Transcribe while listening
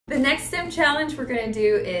The next STEM challenge we're gonna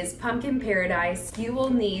do is Pumpkin Paradise. You will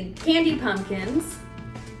need candy pumpkins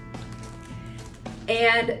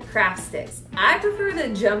and craft sticks. I prefer the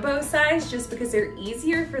jumbo size just because they're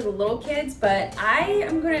easier for the little kids, but I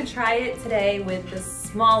am gonna try it today with the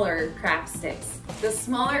smaller craft sticks. The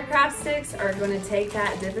smaller craft sticks are gonna take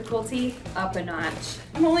that difficulty up a notch.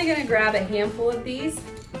 I'm only gonna grab a handful of these.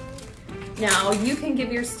 Now, you can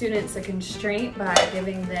give your students a constraint by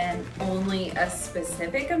giving them only a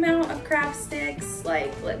specific amount of craft sticks,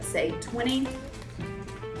 like let's say 20,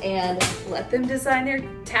 and let them design their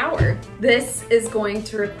tower. This is going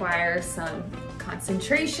to require some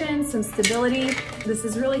concentration, some stability. This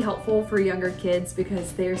is really helpful for younger kids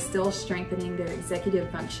because they're still strengthening their executive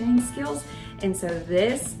functioning skills. And so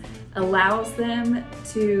this allows them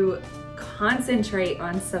to concentrate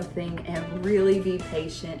on something and really be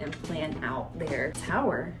patient and plan out their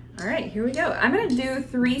tower. All right, here we go. I'm gonna do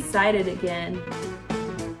three-sided again.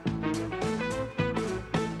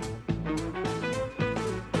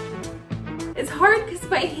 It's hard because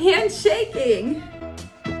my hand's shaking.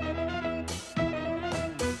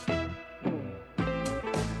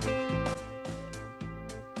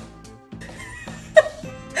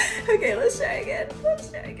 Okay, let's try again.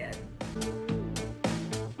 Let's try again.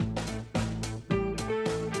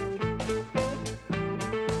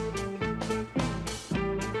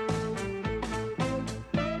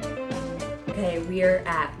 Okay, we are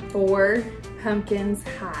at 4 pumpkins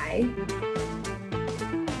high.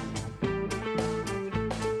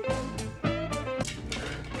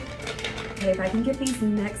 Okay, if I can get these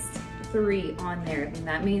next 3 on there, then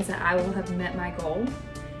that means that I will have met my goal.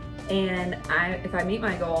 And if I meet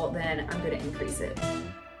my goal, then I'm gonna increase it.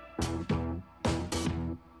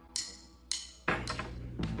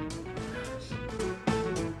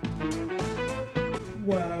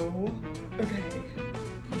 Whoa, okay.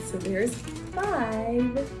 So there's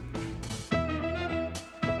 5.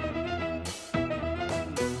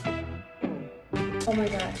 Oh my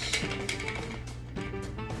gosh.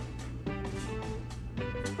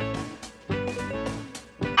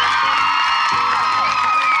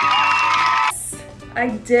 I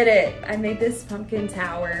did it. I made this pumpkin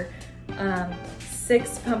tower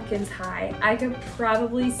 6 pumpkins high. I could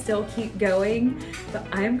probably still keep going, but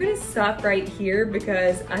I'm gonna stop right here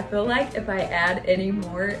because I feel like if I add any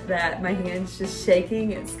more that my hand's just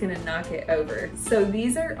shaking, it's gonna knock it over. So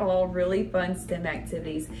these are all really fun STEM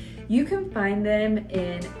activities. You can find them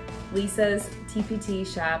in Lisa's TPT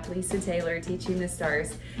shop, Lisa Taylor, Teaching the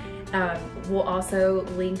Stars. We'll also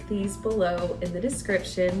link these below in the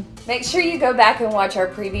description. Make sure you go back and watch our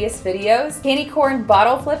previous videos, candy corn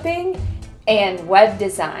bottle flipping, and web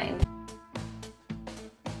design.